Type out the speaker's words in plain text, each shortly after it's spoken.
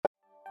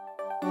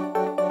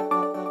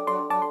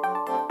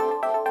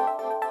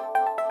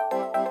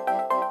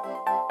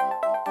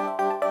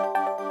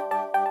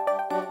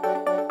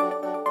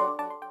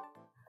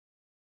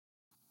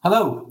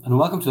Hello, and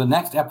welcome to the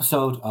next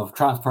episode of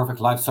TransPerfect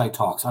LifeSci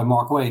Talks. I'm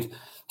Mark Wade.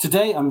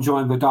 Today, I'm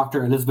joined by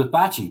Dr. Elizabeth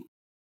Bacci.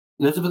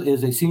 Elizabeth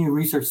is a senior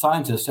research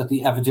scientist at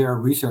the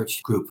Evidera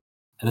research group.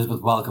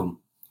 Elizabeth, welcome.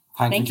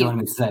 Thanks for joining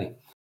me today.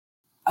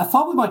 I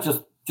thought we might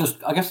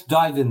just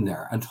dive in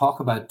there and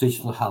talk about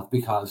digital health,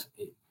 because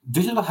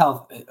digital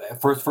health,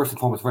 first and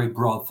foremost, a very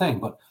broad thing,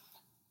 but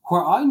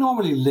where I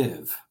normally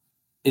live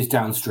is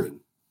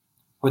downstream,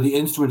 where the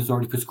instrument is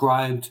already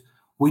prescribed.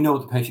 We know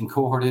what the patient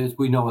cohort is.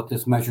 We know what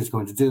this measure is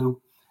going to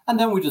do. And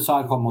then we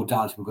decide what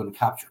modality we're going to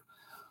capture.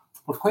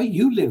 But where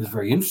you live is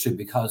very interesting,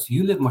 because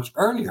you live much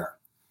earlier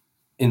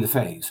in the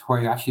phase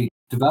where you're actually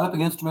developing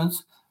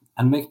instruments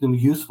and making them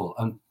useful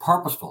and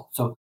purposeful.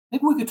 So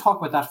maybe we could talk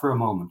about that for a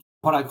moment,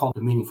 what I call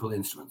the meaningful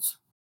instruments.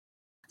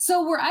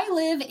 So where I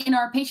live in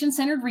our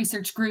patient-centered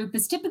research group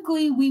is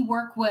typically we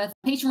work with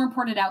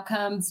patient-reported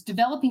outcomes,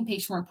 developing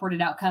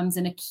patient-reported outcomes,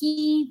 and a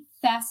key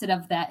facet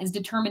of that is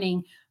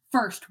determining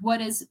first, what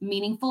is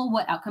meaningful,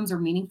 what outcomes are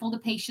meaningful to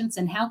patients,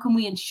 and how can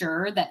we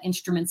ensure that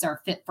instruments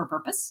are fit for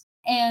purpose?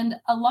 And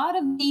a lot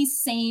of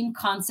these same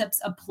concepts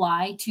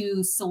apply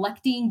to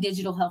selecting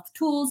digital health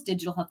tools,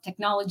 digital health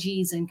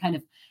technologies, and kind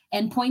of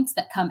endpoints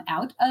that come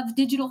out of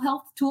digital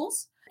health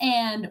tools.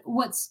 And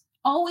what's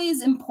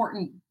always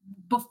important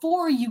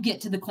before you get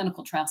to the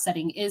clinical trial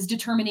setting is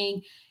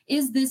determining,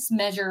 is this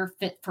measure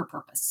fit for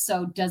purpose?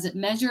 So does it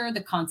measure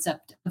the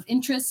concept of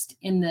interest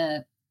in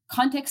the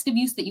context of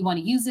use that you want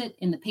to use it,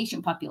 in the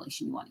patient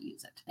population you want to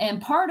use it?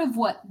 And part of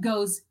what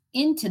goes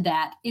into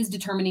that is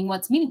determining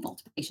what's meaningful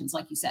to patients,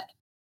 like you said.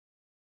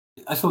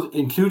 I suppose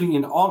including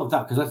in all of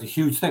that, because that's a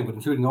huge thing, but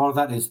including all of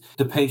that is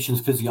the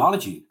patient's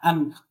physiology.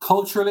 And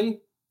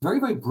culturally, very,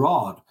 very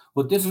broad,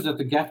 but this is at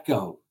the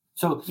get-go.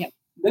 So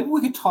maybe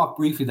we could talk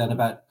briefly then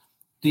about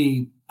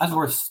as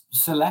we're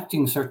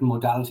selecting certain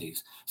modalities.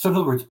 So in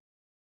other words,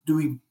 do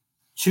we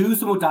choose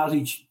the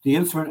modality, the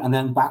instrument, and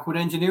then backward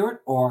engineer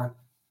it? Or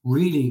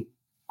really,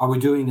 are we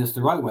doing this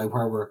the right way,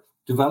 where we're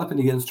developing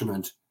the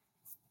instrument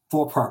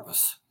for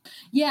purpose?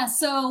 Yeah,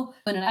 so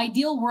in an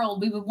ideal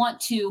world, we would want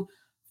to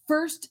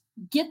first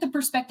get the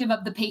perspective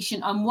of the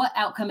patient on what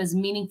outcome is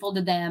meaningful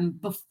to them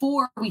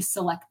before we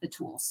select the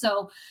tool.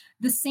 So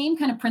the same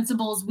kind of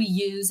principles we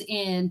use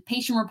in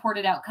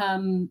patient-reported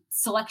outcome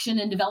selection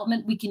and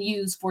development, we can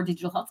use for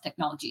digital health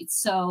technologies.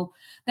 So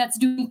that's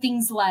doing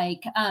things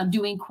like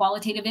doing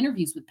qualitative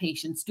interviews with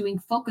patients, doing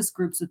focus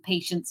groups with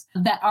patients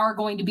that are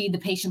going to be the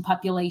patient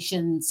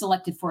population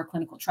selected for a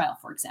clinical trial,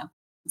 for example.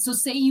 So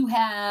say you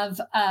have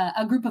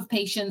a group of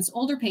patients,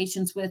 older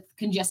patients with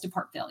congestive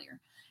heart failure,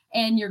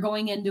 and you're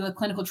going into a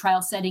clinical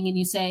trial setting and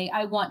you say,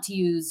 I want to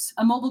use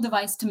a mobile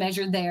device to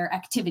measure their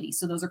activity.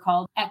 So those are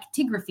called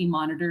actigraphy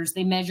monitors.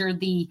 They measure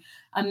the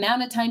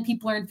amount of time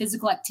people are in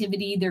physical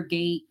activity, their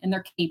gait and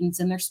their cadence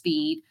and their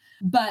speed.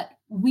 But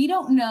we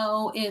don't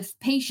know if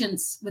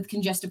patients with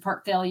congestive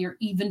heart failure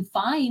even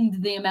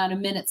find the amount of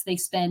minutes they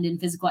spend in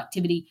physical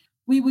activity.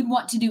 We would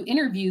want to do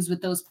interviews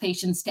with those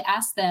patients to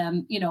ask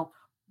them,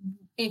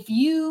 if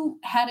you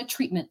had a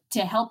treatment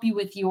to help you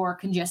with your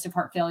congestive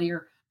heart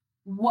failure,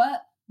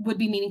 what would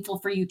be meaningful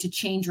for you to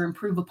change or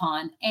improve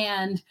upon?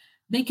 And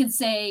they could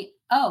say,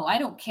 oh, I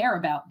don't care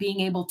about being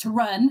able to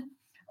run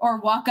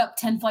or walk up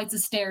 10 flights of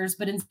stairs,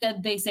 but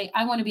instead they say,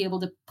 I want to be able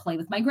to play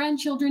with my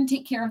grandchildren,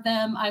 take care of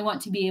them. I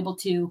want to be able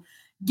to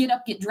get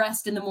up, get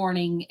dressed in the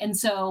morning. And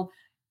so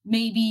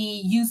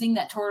maybe using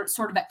that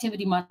sort of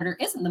activity monitor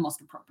isn't the most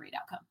appropriate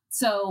outcome.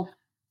 So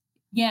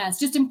yeah, it's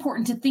just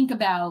important to think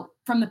about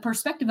from the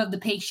perspective of the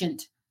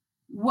patient,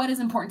 what is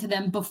important to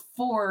them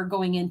before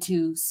going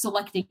into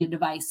selecting a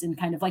device and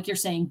kind of, like you're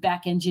saying,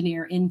 back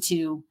engineer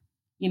into,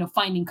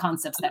 finding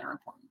concepts that are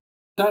important.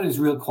 That is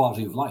real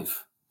quality of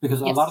life,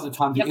 because a lot of the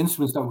time, the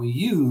instruments that we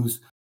use,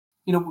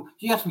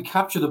 yes, we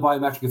capture the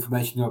biometric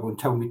information,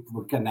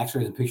 we're getting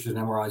x-rays and pictures and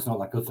MRIs and all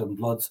that good stuff and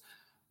bloods,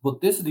 but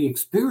this is the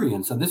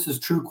experience, and this is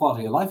true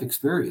quality of life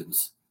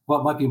experience.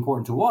 What might be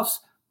important to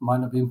us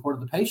might not be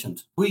important to the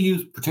patient. We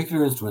use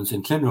particular instruments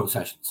in clinical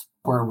sessions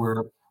where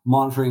we're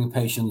monitoring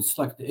patients,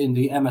 like in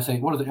the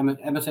MS8, what is it,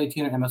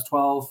 MS18 or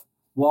MS12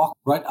 walk,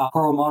 right?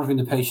 Where we're monitoring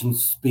the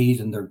patient's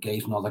speed and their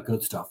gait and all that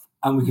good stuff.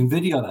 And we can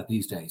video that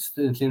these days,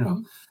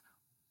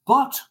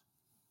 But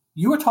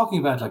you were talking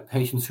about like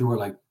patients who were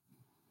like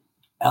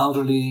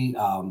elderly.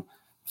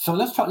 So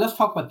let's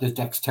talk about this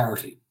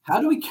dexterity.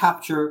 How do we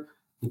capture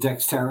the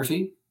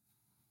dexterity?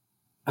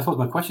 I suppose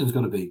my question is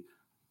going to be,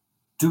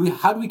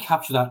 how do we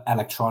capture that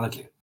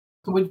electronically?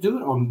 The way to do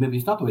it, or maybe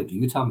it's not the way to do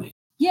it? You tell me.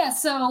 Yeah,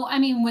 so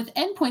with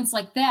endpoints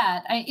like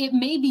that, it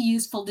may be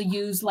useful to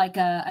use like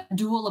a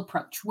dual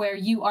approach where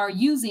you are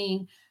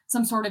using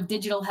some sort of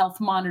digital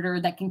health monitor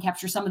that can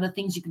capture some of the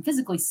things you can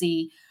physically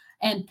see,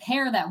 and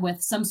pair that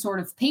with some sort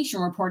of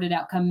patient-reported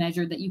outcome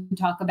measure that you can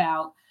talk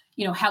about,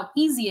 how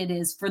easy it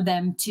is for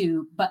them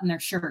to button their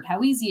shirt,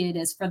 how easy it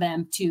is for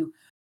them to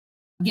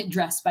get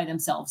dressed by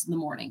themselves in the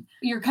morning.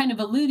 You're kind of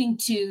alluding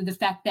to the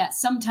fact that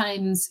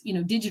sometimes,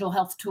 digital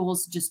health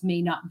tools just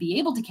may not be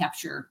able to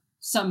capture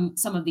some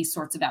of these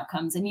sorts of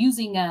outcomes, and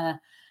using a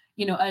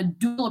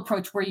dual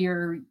approach where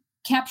you're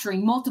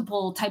capturing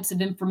multiple types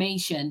of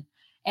information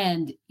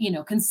and,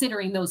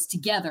 considering those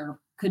together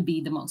could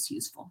be the most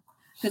useful,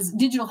 because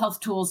digital health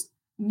tools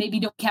maybe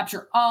don't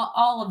capture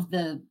all of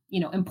the,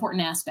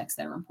 important aspects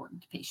that are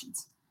important to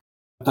patients.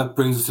 That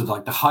brings us to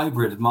like the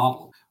hybrid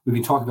model we've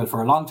been talking about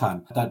for a long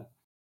time, that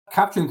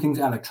capturing things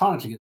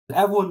electronically.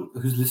 Everyone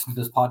who's listening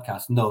to this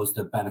podcast knows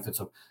the benefits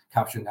of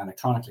capturing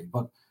electronically,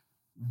 but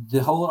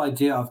the whole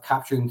idea of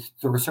capturing,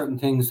 there were certain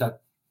things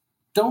that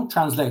don't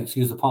translate,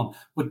 excuse the pun,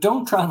 but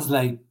don't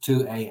translate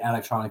to a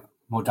electronic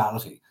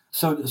modality.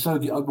 So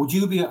would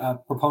you be a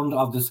proponent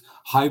of this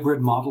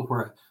hybrid model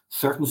where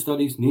certain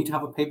studies need to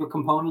have a paper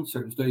component,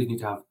 certain studies need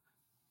to have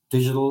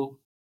digital?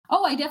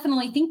 Oh, I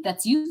definitely think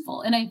that's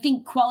useful. And I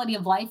think quality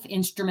of life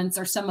instruments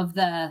are some of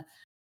the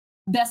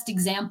best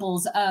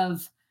examples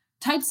of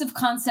types of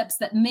concepts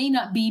that may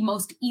not be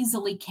most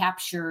easily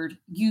captured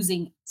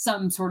using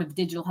some sort of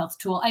digital health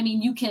tool. I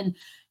mean, you can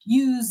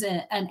use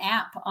an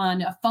app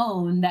on a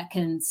phone that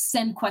can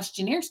send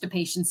questionnaires to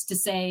patients to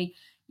say,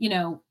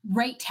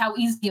 rate how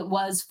easy it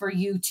was for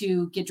you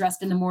to get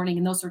dressed in the morning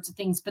and those sorts of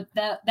things. But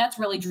that's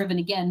really driven,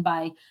 again,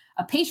 by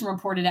a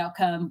patient-reported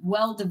outcome,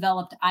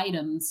 well-developed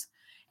items.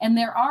 And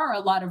there are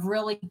a lot of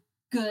really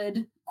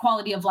good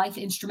quality of life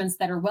instruments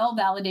that are well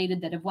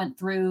validated, that have went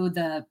through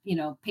the,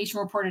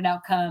 patient-reported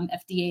outcome,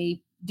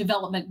 FDA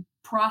development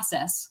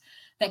process,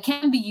 that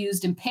can be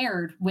used and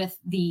paired with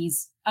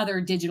these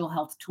other digital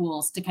health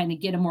tools to kind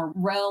of get a more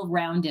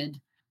well-rounded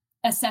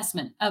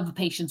assessment of a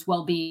patient's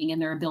well-being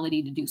and their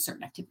ability to do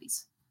certain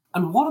activities.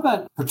 And what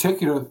about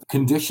particular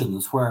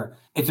conditions where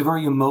it's a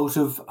very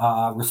emotive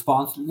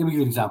response? Let me give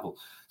you an example.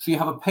 So you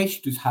have a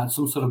patient who's had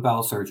some sort of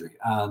bowel surgery,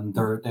 and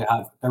they're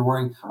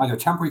wearing either a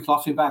temporary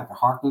colostomy bag, their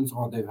Hartmann's,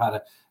 or they've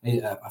had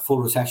a full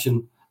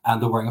resection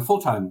and they're wearing a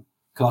full-time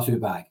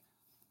colostomy bag.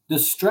 The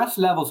stress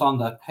levels on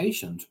that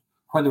patient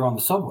when they're on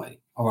the subway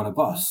or on a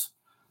bus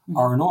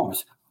are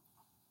enormous.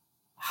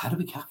 How do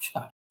we capture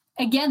that?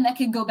 Again, that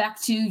could go back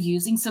to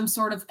using some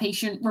sort of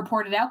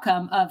patient-reported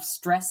outcome of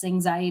stress,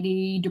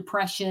 anxiety,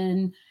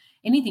 depression,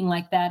 anything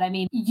like that. I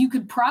mean, you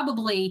could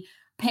probably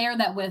pair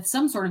that with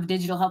some sort of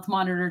digital health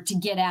monitor to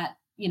get at,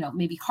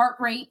 maybe heart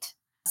rate,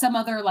 some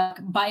other like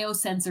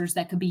biosensors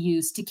that could be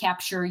used to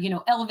capture,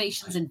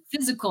 elevations in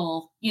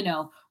physical,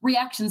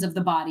 reactions of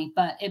the body.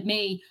 But it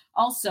may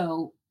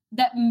also,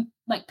 that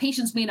like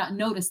patients may not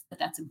notice that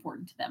that's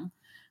important to them.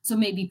 So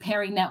maybe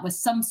pairing that with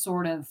some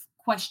sort of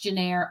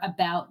questionnaire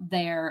about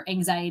their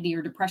anxiety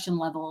or depression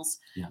levels.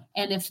 Yeah.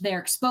 And if they're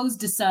exposed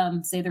to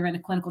some, say they're in a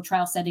clinical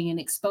trial setting and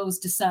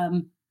exposed to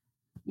some,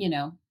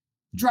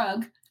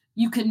 drug,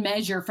 you can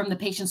measure from the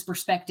patient's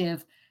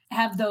perspective,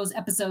 have those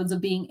episodes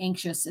of being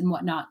anxious and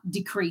whatnot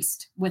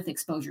decreased with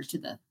exposure to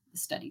the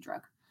study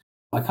drug.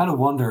 I kind of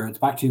wonder, it's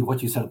back to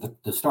what you said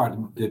at the start,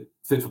 the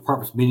fit for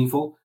purpose,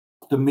 meaningful.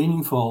 The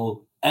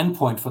meaningful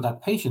endpoint for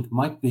that patient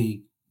might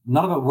be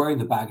not about wearing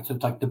the bag,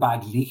 it's like the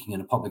bag leaking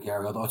in a public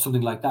area or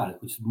something like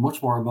that, which is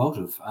much more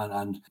emotive.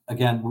 And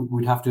again,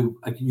 we'd have to,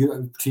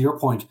 to your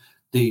point,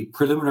 the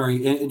preliminary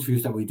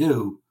interviews that we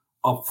do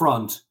up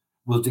front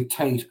will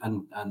dictate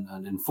and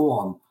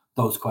inform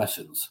those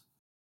questions.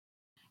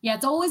 Yeah,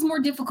 it's always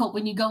more difficult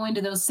when you go into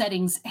those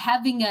settings,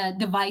 having a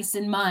device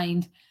in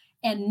mind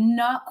and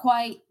not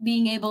quite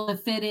being able to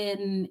fit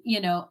in,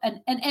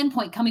 an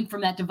endpoint coming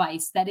from that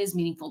device that is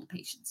meaningful to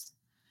patients.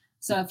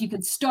 So if you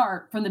could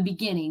start from the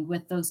beginning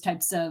with those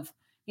types of,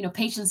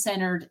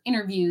 patient-centered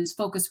interviews,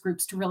 focus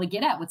groups to really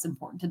get at what's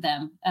important to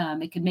them,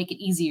 it could make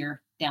it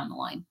easier down the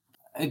line.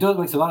 It does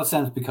make a lot of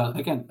sense because,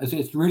 again,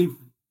 it's really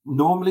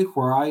normally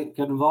where I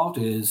get involved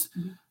is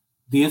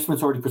the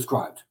instrument's already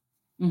prescribed.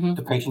 Mm-hmm.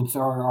 The patients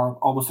are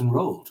almost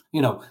enrolled.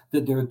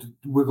 That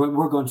we're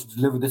going to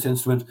deliver this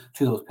instrument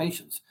to those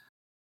patients.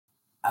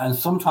 And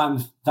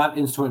sometimes that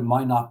instrument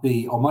might not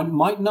be, or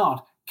might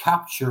not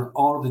capture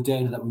all of the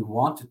data that we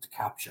wanted to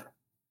capture.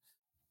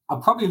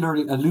 I'm probably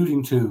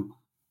alluding to,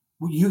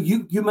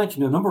 you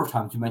mentioned a number of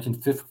times, you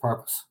mentioned fit for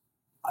purpose.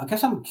 I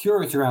guess I'm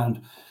curious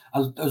around,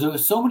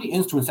 there's so many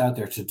instruments out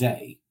there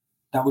today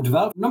that were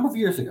developed a number of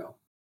years ago.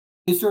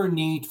 Is there a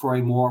need for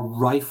a more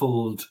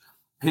rifled,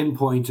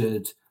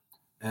 pinpointed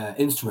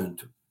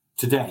instrument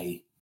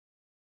today?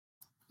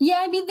 Yeah,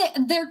 I mean,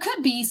 there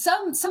could be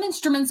some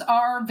instruments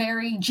are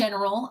very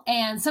general,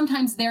 and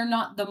sometimes they're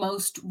not the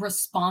most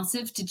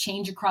responsive to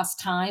change across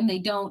time. They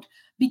don't,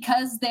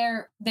 because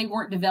they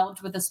weren't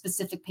developed with a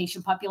specific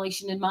patient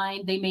population in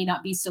mind. They may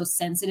not be so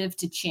sensitive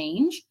to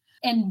change.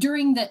 And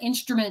during the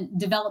instrument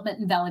development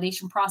and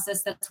validation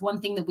process, that's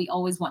one thing that we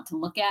always want to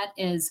look at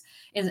is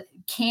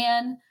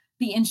can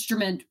the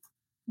instrument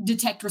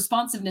detect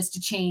responsiveness to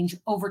change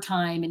over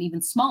time and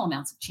even small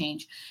amounts of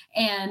change.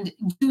 And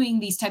doing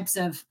these types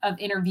of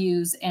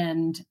interviews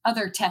and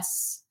other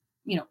tests,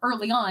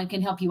 early on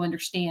can help you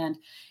understand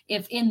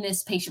if in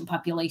this patient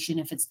population,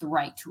 if it's the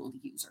right tool to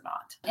use or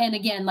not. And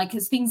again,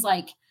 because things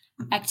like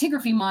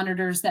actigraphy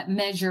monitors that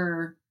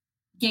measure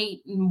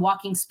gait and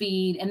walking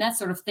speed and that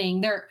sort of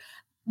thing,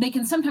 they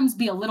can sometimes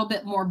be a little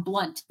bit more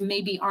blunt,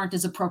 maybe aren't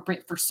as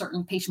appropriate for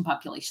certain patient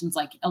populations,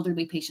 like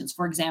elderly patients,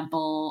 for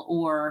example,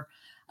 or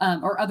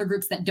or other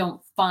groups that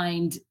don't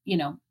find,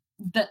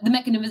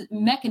 the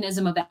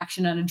mechanism of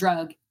action on a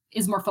drug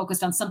is more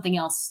focused on something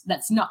else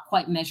that's not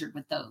quite measured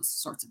with those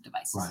sorts of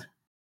devices. Right.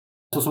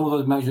 So some of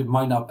those measures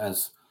might not be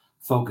as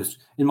focused.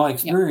 In my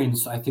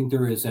experience, I think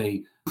there is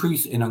a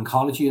increase in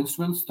oncology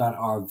instruments that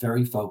are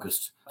very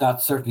focused.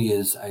 That certainly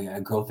is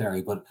a growth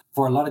area. But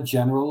for a lot of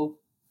general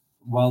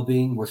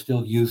well-being, we're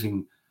still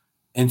using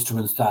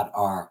instruments that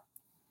are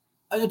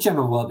a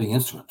general well-being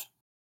instrument.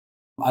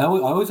 I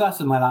always ask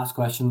in my last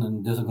question,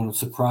 and this is going to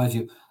surprise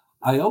you.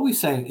 I always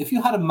say, if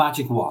you had a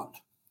magic wand,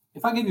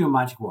 if I gave you a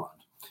magic wand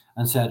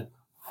and said,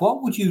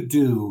 what would you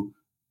do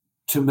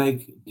to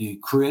make the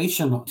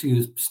creation to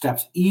use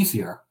steps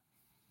easier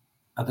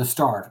at the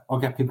start, or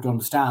get people to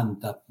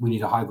understand that we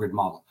need a hybrid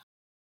model?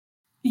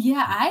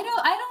 Yeah, I don't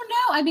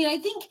know. I mean, I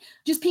think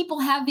just people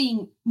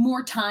having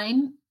more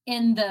time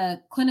in the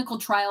clinical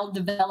trial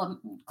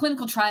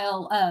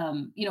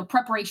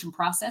preparation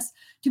process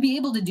to be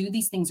able to do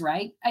these things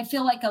right. I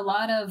feel like a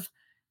lot of,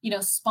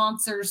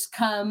 sponsors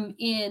come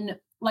in,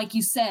 like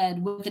you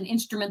said, with an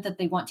instrument that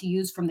they want to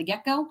use from the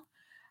get-go,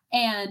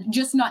 and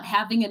just not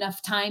having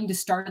enough time to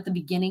start at the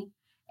beginning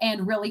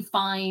and really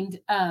find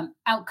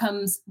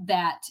outcomes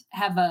that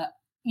have that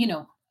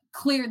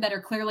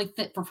are clearly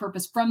fit for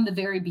purpose from the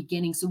very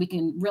beginning, so we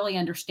can really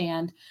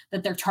understand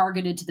that they're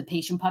targeted to the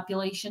patient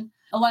population.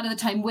 A lot of the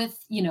time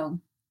with,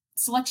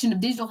 selection of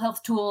digital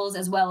health tools,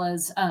 as well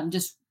as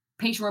just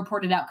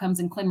patient-reported outcomes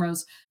and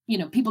ClinROs,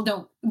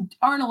 people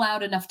aren't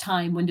allowed enough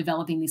time when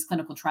developing these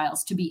clinical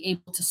trials to be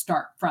able to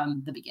start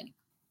from the beginning.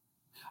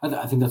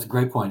 I think that's a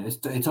great point.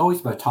 It's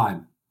always about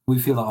time. We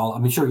feel that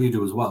I'm sure you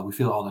do as well. We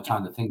feel all the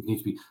time that things need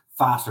to be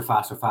faster.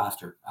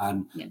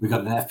 And we've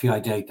got an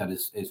FPI date that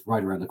is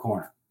right around the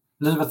corner.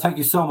 Elizabeth, thank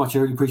you so much. I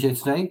really appreciate it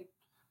today.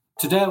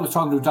 Today I was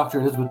talking to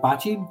Dr. Elizabeth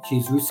Bacci.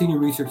 She's Senior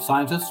Research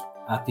Scientist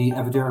at the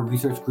Evidera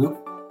Research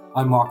Group.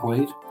 I'm Mark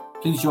Wade.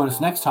 Please join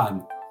us next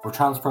time for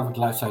TransPerfect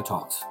LifeSci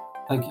Talks.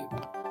 Thank you.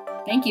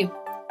 Thank you.